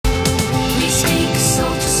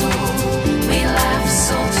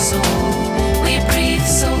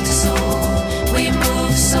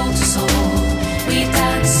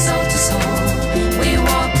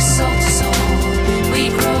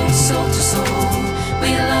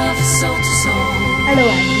Hello,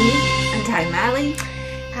 I'm Lee. And I'm Ali.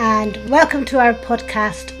 And welcome to our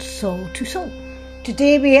podcast, Soul to Soul.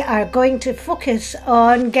 Today we are going to focus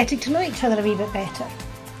on getting to know each other a wee bit better.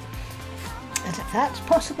 As if that's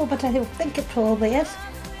possible, but I think it probably is.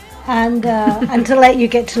 And to let you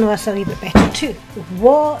get to know us a wee bit better too.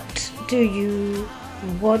 What do you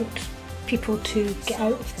want people to get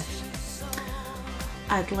out of this?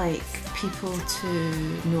 I'd like people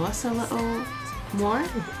to know us a little more,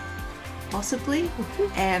 possibly.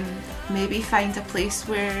 Maybe find a place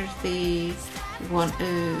where they want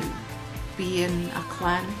to be in a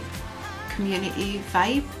clan community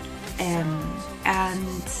vibe,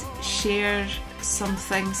 and share some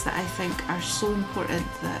things that I think are so important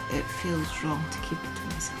that it feels wrong to keep it to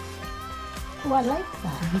myself. Oh, I like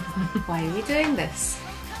that. Why are we doing this?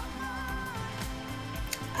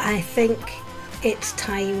 I think it's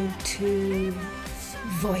time to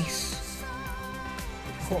voice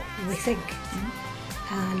what we think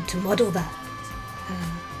and to model that.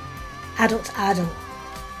 Adult to adult,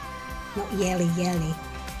 not yelly.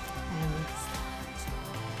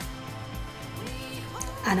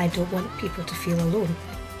 And I don't want people to feel alone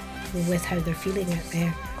with how they're feeling out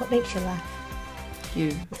there. What makes you laugh?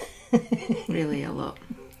 You. Really a lot.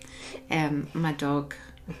 My dog,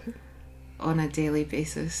 on a daily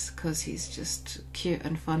basis, because he's just cute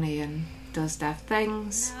and funny and does daft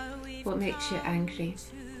things. What makes you angry?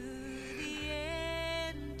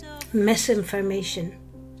 Misinformation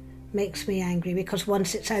makes me angry because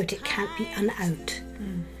once it's out, it can't be un-out.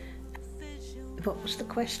 What was the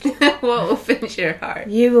question? What opens your heart?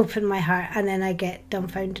 You open my heart and then I get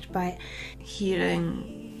dumbfounded by it.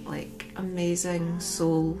 Hearing like amazing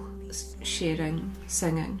soul sharing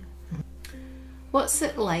singing. What's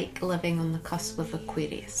it like living on the cusp of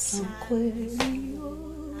Aquarius?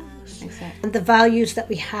 Exactly. And the values that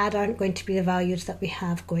we had aren't going to be the values that we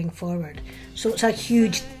have going forward. So it's a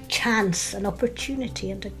huge chance, an opportunity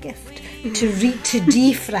and a gift to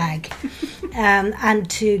defrag and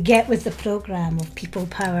to get with the programme of people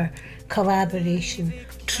power, collaboration,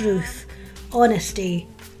 truth, honesty,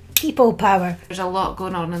 people power. There's a lot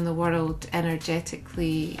going on in the world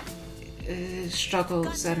energetically,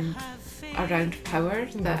 struggles and around power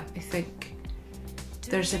that I think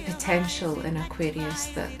there's a potential in Aquarius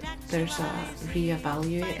that there's a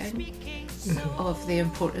re-evaluating of the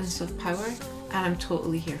importance of power, and I'm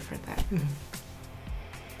totally here for that.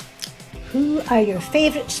 Who are your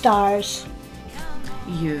favourite stars?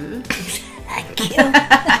 You. Thank you.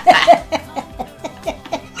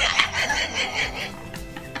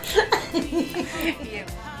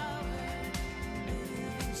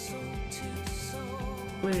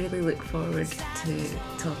 We really look forward to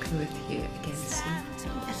talking with you again soon.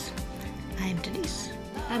 Yes. I'm Denise.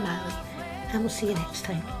 I'm Ali. And we'll see you next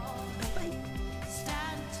time.